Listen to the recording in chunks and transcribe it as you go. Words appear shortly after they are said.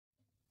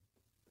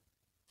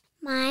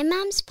My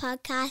mum's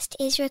podcast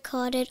is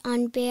recorded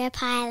on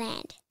Biripi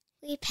land.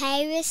 We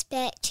pay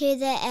respect to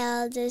the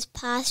elders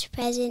past,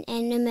 present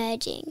and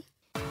emerging.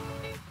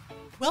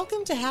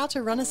 Welcome to How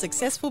to Run a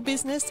Successful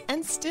Business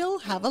and Still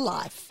Have a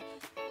Life.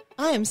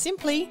 I am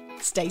simply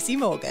Stacey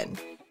Morgan.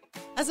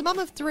 As a mum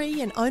of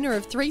three and owner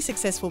of 3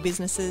 successful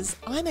businesses,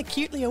 I'm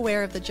acutely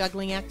aware of the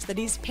juggling act that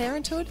is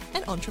parenthood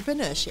and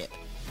entrepreneurship.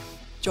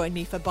 Join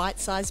me for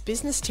bite-sized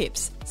business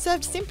tips,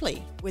 served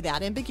simply,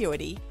 without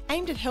ambiguity,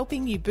 aimed at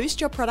helping you boost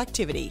your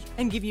productivity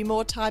and give you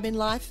more time in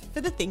life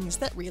for the things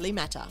that really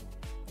matter.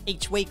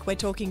 Each week we're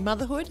talking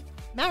motherhood,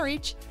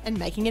 marriage, and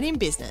making it in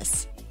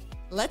business.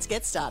 Let's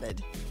get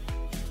started.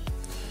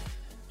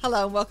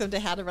 Hello and welcome to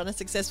How to Run a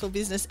Successful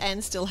Business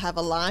and Still Have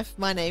a Life.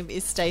 My name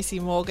is Stacey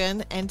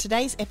Morgan and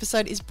today's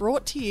episode is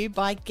brought to you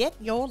by Get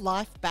Your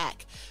Life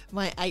Back,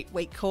 my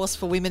 8-week course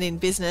for women in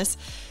business.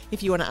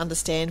 If you want to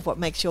understand what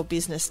makes your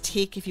business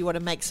tick, if you want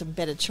to make some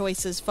better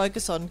choices,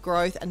 focus on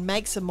growth and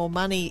make some more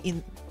money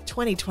in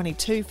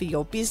 2022 for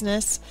your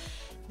business,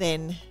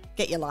 then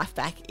Get Your Life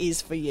Back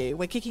is for you.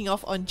 We're kicking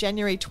off on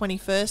January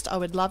 21st. I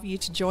would love you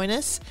to join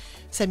us.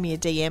 Send me a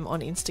DM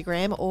on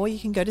Instagram or you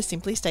can go to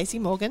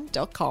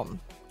simplystaceymorgan.com.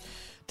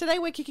 Today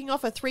we're kicking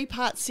off a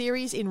 3-part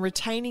series in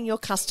retaining your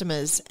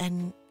customers,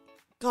 and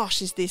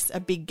gosh, is this a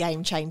big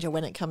game changer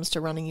when it comes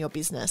to running your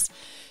business.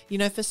 You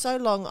know, for so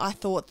long I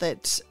thought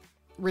that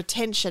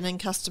retention and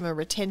customer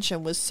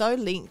retention was so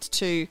linked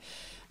to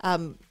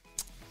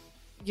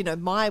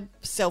my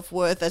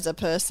self-worth as a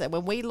person.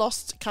 When we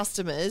lost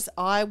customers,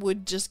 I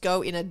would just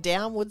go in a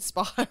downward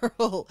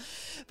spiral.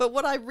 But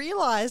what I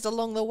realized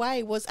along the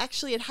way was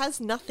actually it has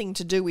nothing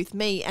to do with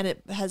me, and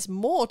it has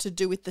more to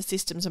do with the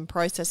systems and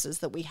processes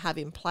that we have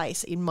in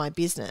place in my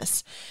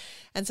business.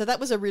 And so that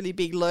was a really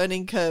big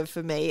learning curve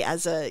for me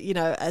as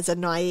a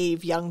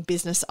naive young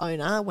business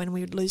owner. When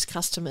we would lose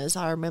customers,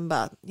 I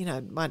remember,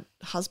 my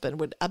husband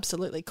would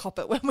absolutely cop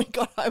it when we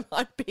got home.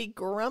 I'd be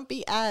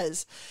grumpy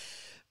as.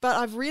 But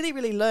I've really,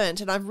 really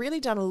learned, and I've really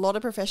done a lot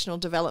of professional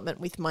development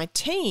with my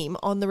team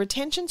on the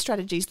retention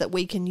strategies that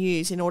we can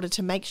use in order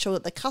to make sure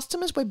that the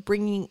customers we're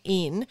bringing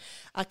in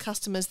are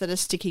customers that are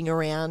sticking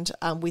around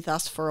with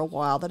us for a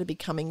while, that are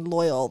becoming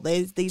loyal.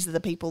 These are the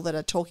people that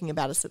are talking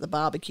about us at the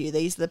barbecue.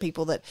 These are the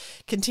people that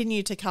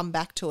continue to come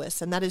back to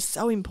us, and that is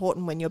so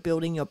important when you're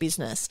building your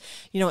business.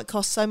 You know, it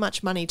costs so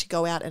much money to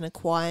go out and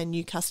acquire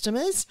new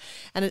customers,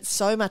 and it's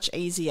so much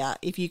easier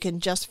if you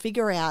can just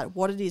figure out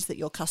what it is that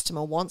your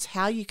customer wants,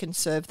 how you can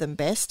serve them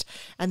best,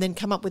 and then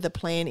come up with a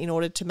plan in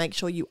order to make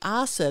sure you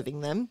are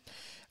serving them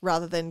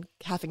rather than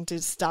having to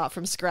start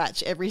from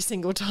scratch every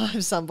single time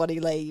somebody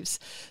leaves.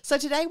 So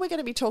today we're going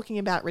to be talking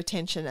about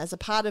retention as a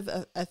part of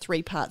a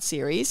 3-part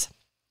series.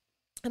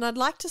 And I'd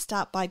like to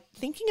start by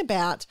thinking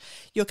about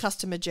your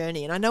customer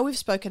journey. And I know we've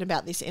spoken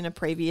about this in a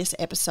previous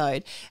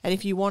episode. And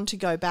if you want to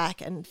go back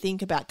and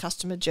think about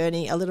customer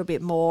journey a little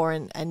bit more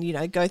and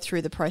go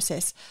through the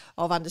process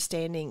of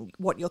understanding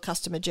what your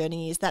customer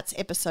journey is, that's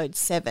episode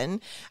 7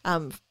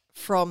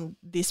 from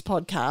this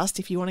podcast.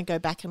 If you want to go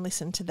back and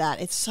listen to that,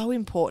 it's so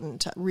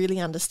important to really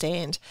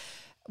understand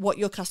what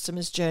your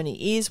customer's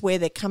journey is, where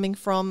they're coming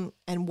from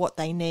and what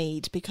they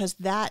need, because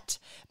that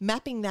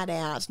mapping that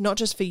out, not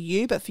just for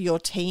you, but for your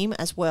team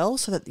as well,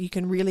 so that you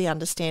can really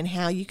understand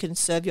how you can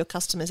serve your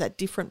customers at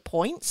different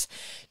points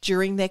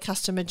during their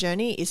customer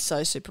journey is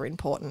so super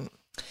important.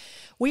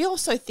 We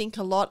also think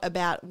a lot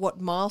about what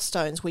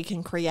milestones we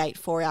can create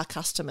for our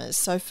customers.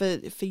 So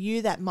for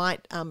you, that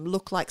might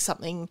look like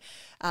something,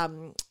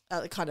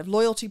 a kind of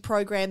loyalty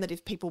program that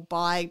if people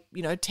buy,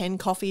 10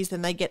 coffees,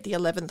 then they get the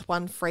 11th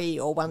one free.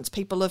 Or once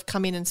people have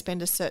come in and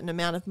spend a certain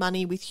amount of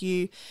money with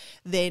you,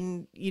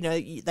 then,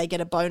 they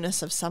get a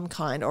bonus of some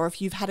kind. Or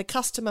if you've had a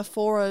customer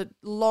for a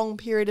long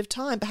period of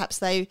time, perhaps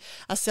they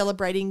are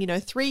celebrating,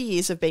 3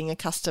 years of being a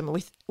customer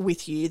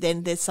with you,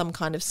 then there's some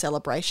kind of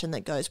celebration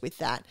that goes with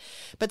that.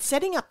 But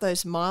setting up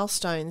those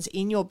milestones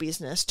in your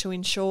business to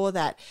ensure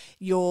that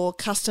your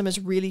customers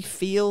really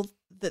feel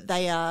that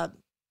they are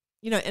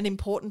an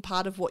important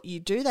part of what you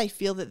do. They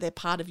feel that they're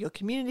part of your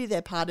community,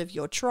 they're part of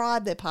your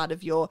tribe, they're part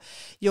of your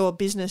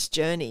business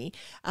journey,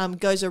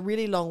 goes a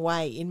really long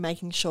way in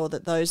making sure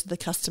that those are the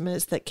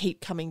customers that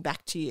keep coming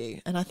back to you.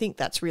 And I think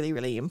that's really,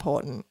 really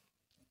important.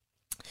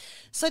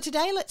 So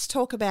today let's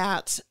talk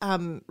about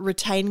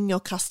retaining your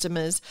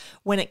customers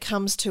when it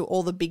comes to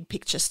all the big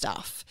picture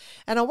stuff.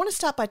 And I want to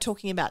start by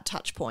talking about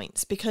touch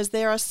points, because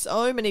there are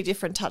so many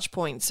different touch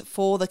points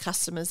for the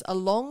customers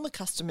along the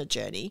customer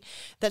journey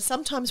that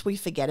sometimes we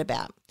forget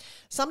about.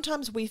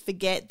 Sometimes we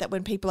forget that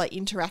when people are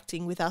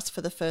interacting with us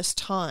for the first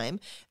time,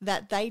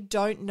 that they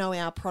don't know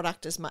our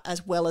product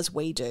as well as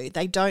we do.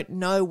 They don't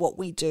know what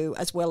we do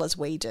as well as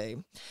we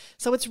do.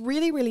 So it's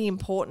really, really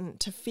important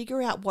to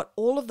figure out what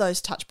all of those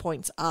touch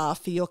points are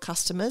for your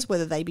customers,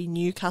 whether they be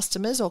new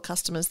customers or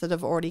customers that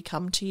have already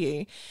come to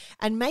you,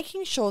 and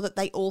making sure that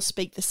they all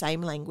speak the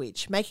same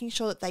language, making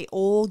sure that they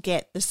all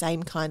get the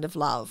same kind of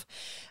love.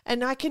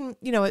 And I can,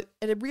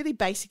 a really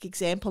basic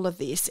example of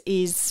this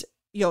is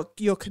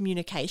your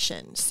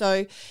communication.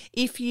 So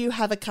if you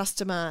have a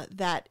customer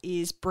that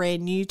is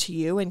brand new to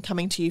you and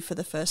coming to you for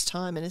the first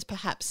time and is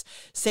perhaps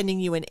sending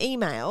you an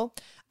email,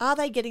 are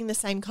they getting the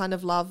same kind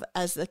of love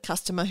as the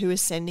customer who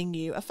is sending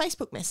you a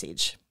Facebook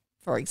message,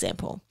 for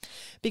example?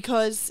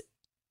 Because,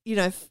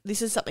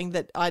 this is something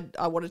that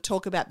I want to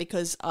talk about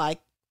because I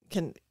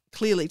can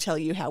clearly tell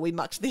you how we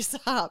mucked this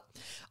up.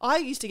 I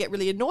used to get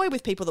really annoyed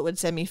with people that would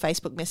send me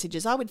Facebook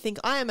messages. I would think,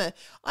 I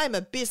am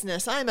a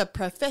business. I am a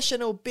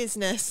professional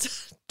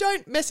business.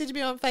 Don't message me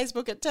on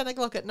Facebook at 10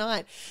 o'clock at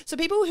night. So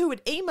people who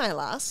would email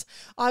us,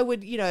 I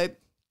would,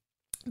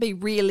 be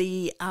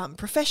really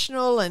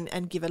professional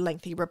and give a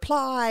lengthy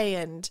reply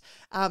and,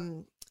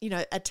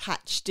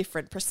 attach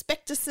different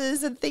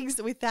prospectuses and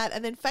things with that.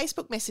 And then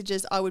Facebook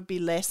messages, I would be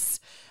less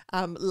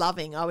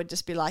loving. I would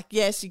just be like,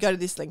 yes, you go to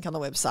this link on the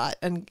website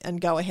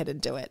and go ahead and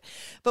do it.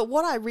 But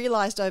what I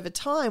realized over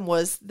time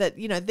was that,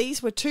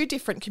 these were two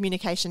different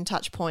communication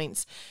touch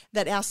points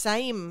that our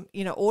same,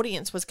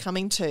 audience was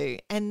coming to,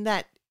 and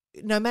that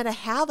no matter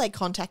how they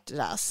contacted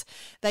us,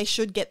 they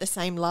should get the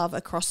same love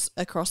across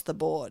the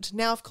board.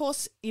 Now, of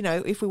course,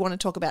 if we want to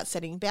talk about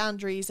setting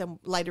boundaries and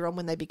later on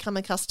when they become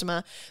a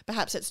customer,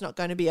 perhaps it's not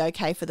going to be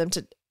okay for them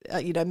to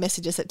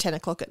message us at 10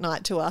 o'clock at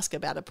night to ask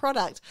about a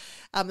product.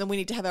 And we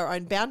need to have our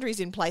own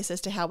boundaries in place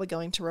as to how we're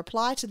going to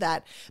reply to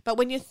that. But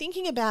when you're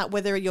thinking about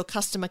whether your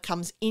customer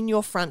comes in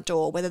your front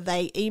door, whether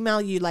they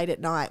email you late at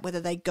night, whether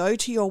they go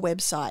to your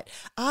website,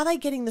 are they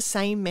getting the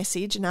same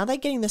message and are they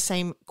getting the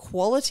same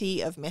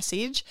quality of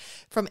message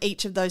from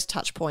each of those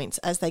touch points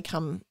as they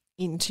come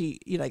into,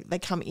 they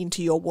come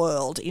into your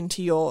world,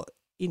 into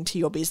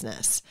your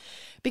business?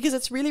 Because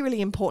it's really,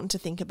 really important to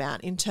think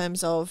about in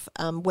terms of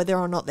whether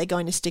or not they're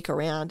going to stick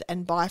around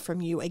and buy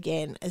from you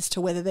again, as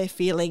to whether they're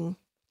feeling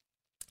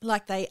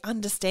like they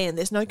understand.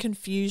 There's no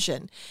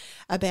confusion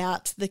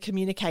about the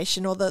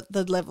communication or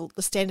the level,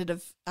 the standard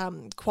of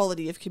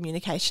quality of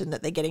communication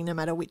that they're getting no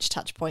matter which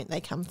touch point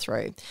they come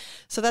through.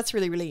 So that's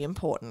really, really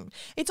important.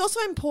 It's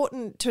also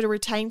important to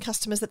retain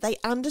customers that they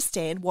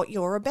understand what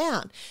you're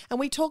about.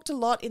 And we talked a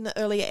lot in the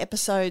earlier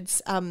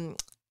episodes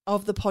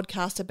of the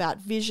podcast about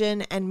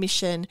vision and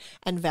mission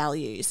and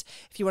values.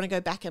 If you want to go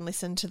back and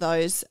listen to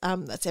those,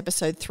 that's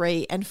episode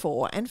 3 and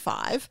 4 and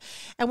 5.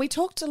 And we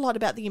talked a lot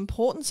about the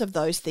importance of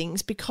those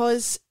things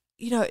because,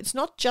 it's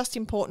not just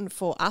important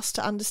for us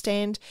to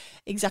understand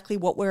exactly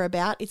what we're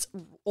about. It's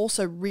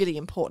also really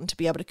important to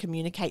be able to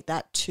communicate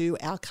that to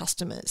our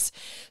customers.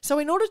 So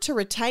in order to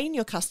retain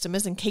your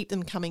customers and keep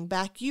them coming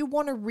back, you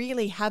want to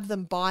really have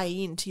them buy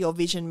into your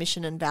vision,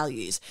 mission, and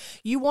values.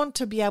 You want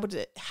to be able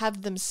to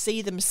have them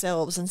see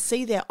themselves and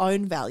see their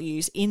own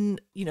values in,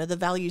 the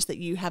values that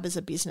you have as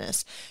a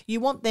business. You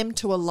want them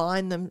to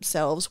align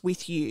themselves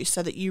with you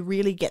so that you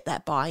really get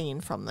that buy-in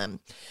from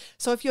them.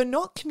 So if you're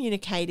not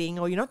communicating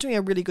or you're not doing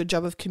a really good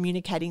job of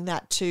communicating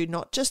that to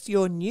not just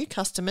your new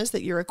customers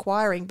that you're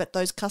acquiring, but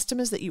those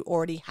customers that you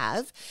already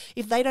have,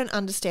 if they don't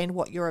understand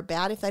what you're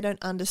about, if they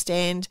don't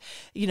understand,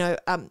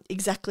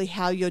 exactly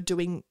how you're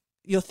doing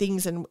your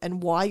things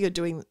and why you're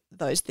doing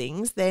those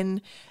things,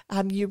 then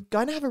you're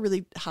going to have a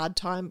really hard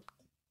time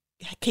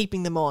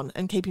keeping them on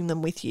and keeping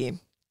them with you.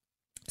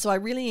 So I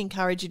really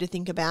encourage you to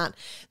think about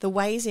the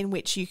ways in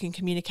which you can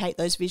communicate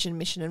those vision,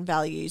 mission, and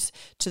values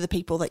to the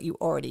people that you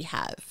already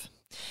have.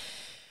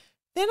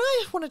 Then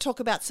I want to talk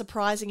about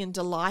surprising and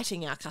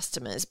delighting our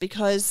customers,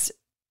 because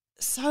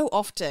so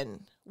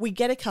often we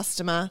get a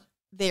customer,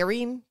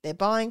 they're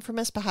buying from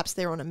us, perhaps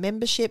they're on a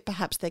membership,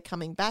 perhaps they're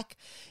coming back,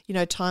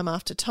 time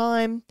after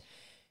time.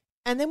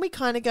 And then we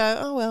kind of go,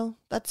 oh, well,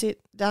 that's it,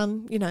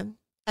 done,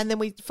 And then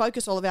we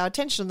focus all of our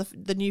attention on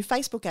the new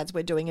Facebook ads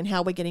we're doing and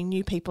how we're getting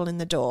new people in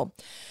the door.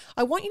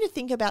 I want you to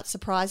think about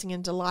surprising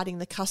and delighting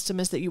the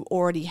customers that you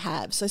already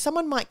have. So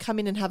someone might come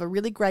in and have a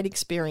really great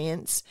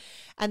experience,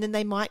 and then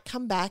they might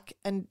come back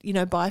and,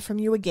 buy from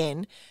you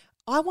again.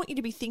 I want you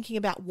to be thinking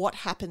about what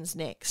happens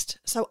next.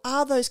 So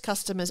are those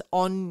customers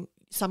on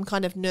some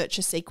kind of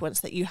nurture sequence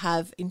that you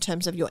have in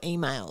terms of your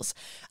emails?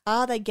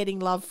 Are they getting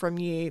love from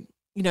you,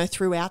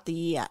 throughout the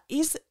year?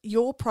 Is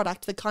your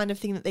product the kind of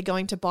thing that they're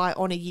going to buy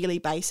on a yearly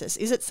basis?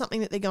 Is it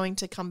something that they're going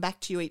to come back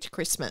to you each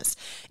Christmas?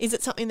 Is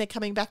it something they're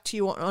coming back to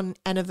you on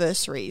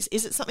anniversaries?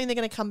 Is it something they're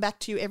going to come back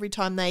to you every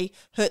time they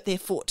hurt their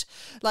foot?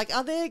 Like,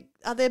 are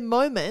there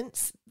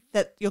moments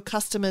that your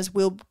customers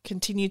will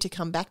continue to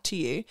come back to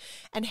you,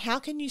 and how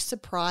can you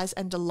surprise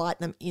and delight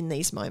them in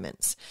these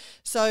moments?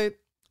 So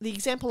the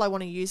example I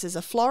want to use is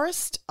a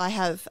florist. I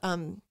have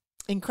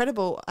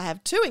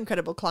two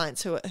incredible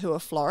clients who are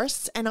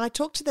florists, and I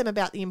talk to them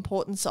about the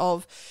importance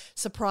of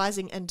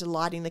surprising and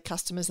delighting the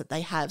customers that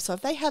they have. So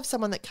if they have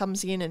someone that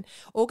comes in and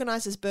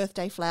organises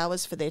birthday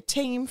flowers for their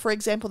team, for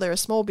example, they're a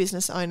small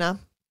business owner,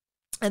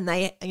 and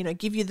they,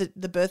 give you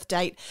the birth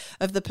date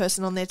of the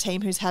person on their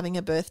team who's having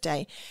a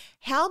birthday,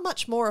 how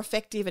much more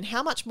effective and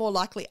how much more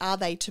likely are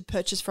they to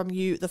purchase from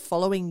you the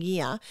following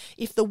year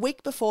if the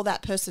week before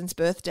that person's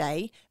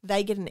birthday,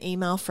 they get an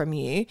email from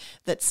you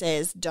that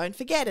says, don't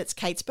forget, it's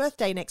Kate's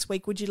birthday next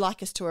week. Would you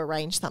like us to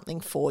arrange something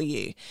for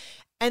you?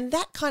 And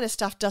that kind of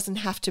stuff doesn't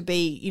have to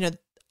be,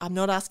 I'm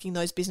not asking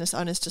those business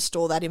owners to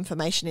store that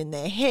information in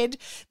their head.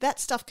 That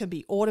stuff can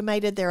be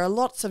automated. There are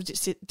lots of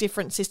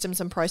different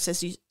systems and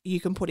processes you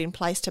can put in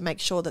place to make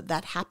sure that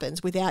that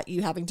happens without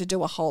you having to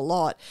do a whole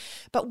lot.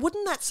 But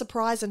wouldn't that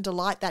surprise and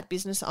delight that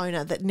business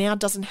owner that now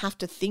doesn't have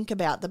to think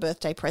about the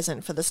birthday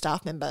present for the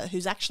staff member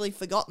who's actually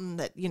forgotten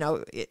that,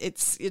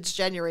 it's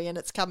January and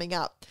it's coming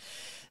up?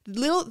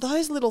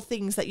 Those little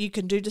things that you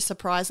can do to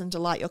surprise and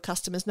delight your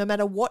customers, no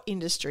matter what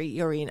industry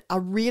you're in, are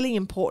really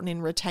important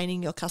in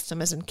retaining your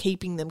customers and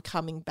keeping them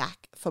coming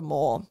back for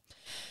more.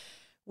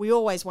 We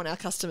always want our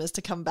customers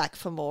to come back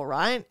for more,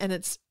 right? And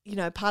it's,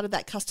 part of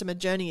that customer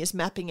journey is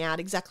mapping out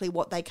exactly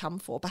what they come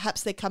for.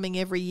 Perhaps they're coming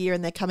every year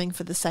and they're coming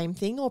for the same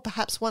thing, or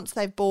perhaps once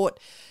they've bought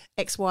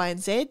X, Y, and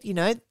Z,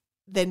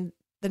 then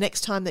the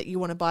next time that you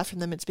want to buy from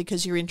them, it's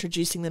because you're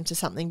introducing them to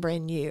something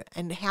brand new.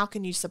 And how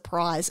can you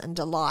surprise and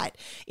delight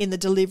in the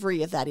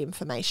delivery of that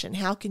information?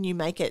 How can you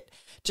make it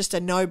just a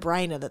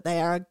no-brainer that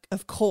they are,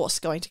 of course,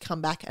 going to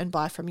come back and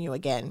buy from you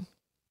again?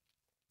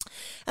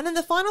 And then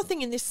the final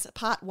thing in this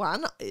part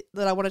 1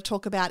 that I want to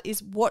talk about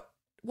is what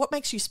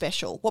makes you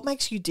special? What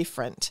makes you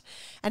different?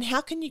 And how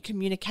can you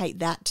communicate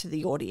that to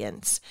the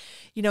audience?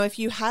 If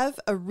you have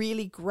a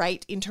really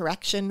great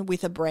interaction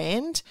with a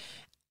brand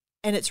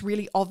and it's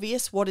really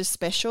obvious what is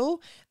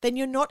special, then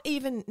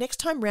next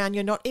time round,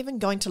 you're not even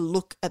going to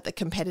look at the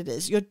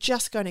competitors. You're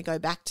just going to go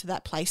back to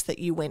that place that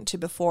you went to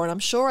before. And I'm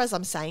sure as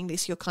I'm saying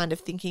this, you're kind of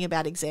thinking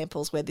about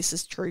examples where this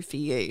is true for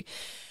you.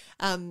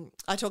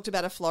 I talked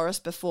about a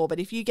florist before,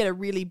 but if you get a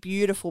really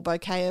beautiful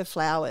bouquet of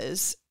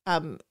flowers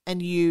and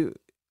you've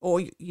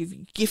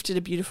gifted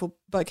a beautiful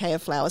bouquet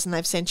of flowers and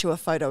they've sent you a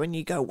photo and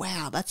you go,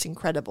 wow, that's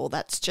incredible.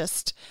 That's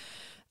just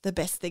the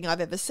best thing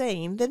I've ever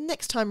seen. Then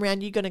next time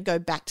around, you're going to go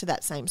back to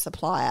that same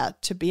supplier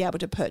to be able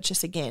to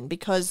purchase again,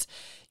 because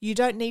you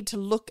don't need to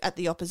look at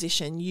the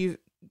opposition. You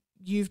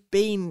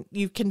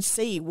can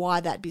see why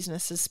that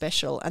business is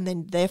special, and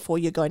then therefore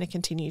you're going to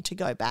continue to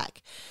go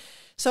back.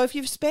 So if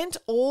you've spent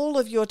all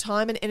of your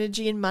time and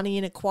energy and money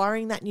in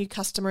acquiring that new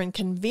customer and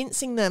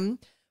convincing them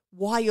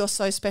why you're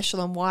so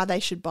special and why they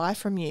should buy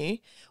from you,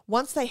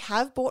 once they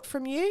have bought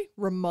from you,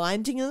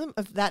 reminding them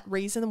of that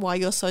reason why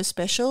you're so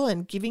special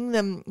and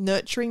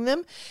nurturing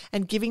them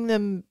and giving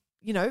them,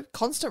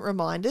 constant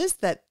reminders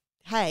that,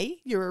 hey,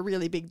 you're a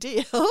really big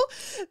deal,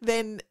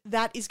 then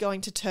that is going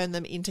to turn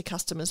them into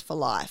customers for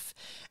life.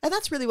 And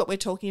that's really what we're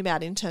talking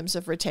about in terms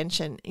of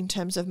retention, in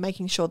terms of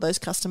making sure those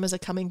customers are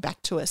coming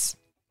back to us.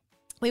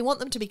 We want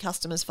them to be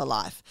customers for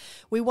life.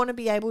 We want to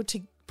be able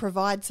to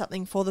provide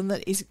something for them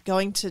that is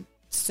going to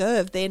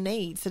serve their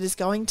needs, that is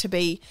going to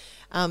be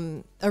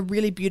a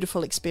really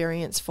beautiful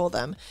experience for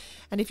them.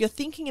 And if you're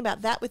thinking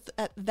about that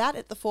that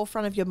at the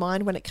forefront of your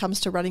mind when it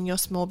comes to running your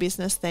small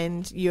business,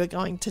 then you are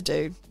going to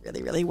do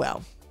really, really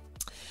well.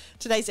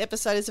 Today's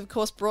episode is, of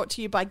course, brought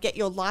to you by Get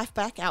Your Life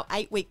Back, our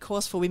 8-week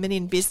course for women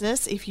in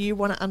business. If you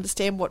want to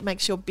understand what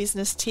makes your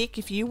business tick,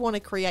 if you want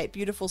to create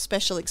beautiful,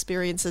 special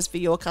experiences for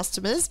your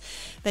customers,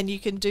 then you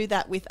can do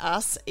that with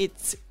us.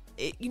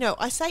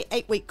 I say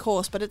 8-week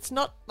course, but it's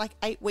not like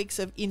 8 weeks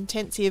of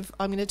intensive,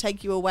 I'm going to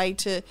take you away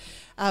to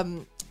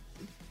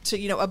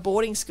a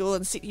boarding school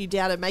and sit you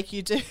down and make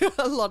you do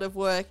a lot of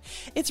work.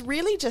 It's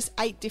really just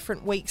 8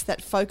 different weeks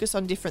that focus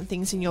on different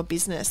things in your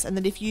business. And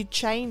that if you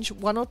change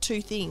 1 or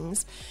 2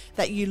 things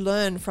that you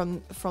learn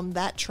from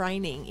that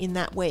training in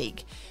that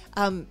week,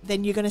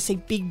 then you're going to see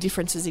big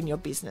differences in your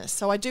business.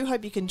 So I do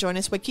hope you can join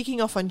us. We're kicking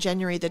off on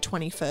January the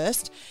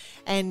 21st,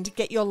 and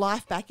Get Your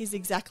Life Back is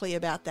exactly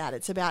about that.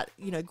 It's about,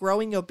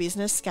 growing your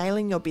business,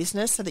 scaling your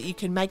business so that you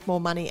can make more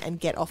money and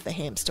get off the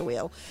hamster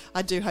wheel.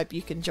 I do hope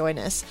you can join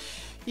us.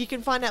 You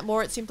can find out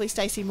more at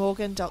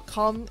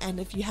simplystacymorgan.com, and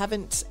if you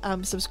haven't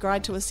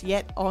subscribed to us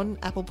yet on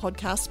Apple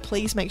Podcasts,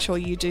 please make sure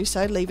you do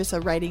so. Leave us a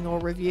rating or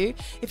review.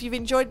 If you've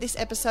enjoyed this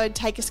episode,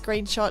 take a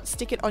screenshot,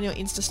 stick it on your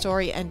Insta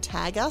story and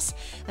tag us.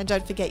 And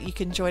don't forget, you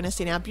can join us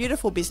in our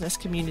beautiful business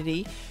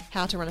community,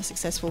 How to Run a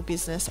Successful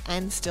Business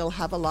and Still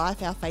Have a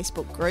Life, our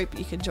Facebook group.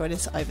 You can join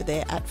us over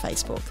there at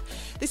Facebook.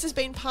 This has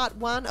been part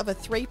 1 of a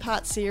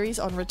 3-part series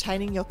on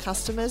retaining your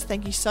customers.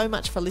 Thank you so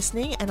much for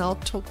listening, and I'll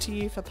talk to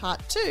you for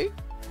part 2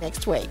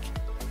 next week.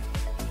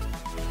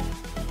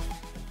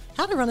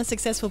 How to Run a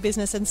Successful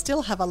Business and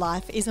Still Have a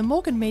Life is a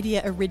Morgan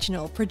Media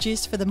original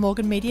produced for the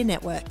Morgan Media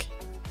Network.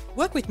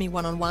 Work with me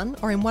one-on-one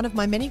or in one of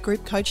my many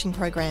group coaching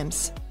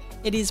programs.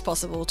 It is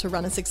possible to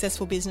run a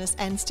successful business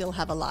and still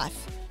have a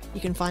life.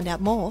 You can find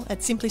out more at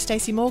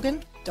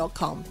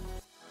simplystacymorgan.com.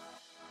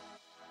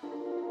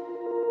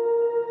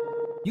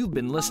 You've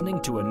been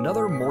listening to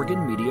another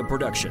Morgan Media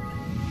production.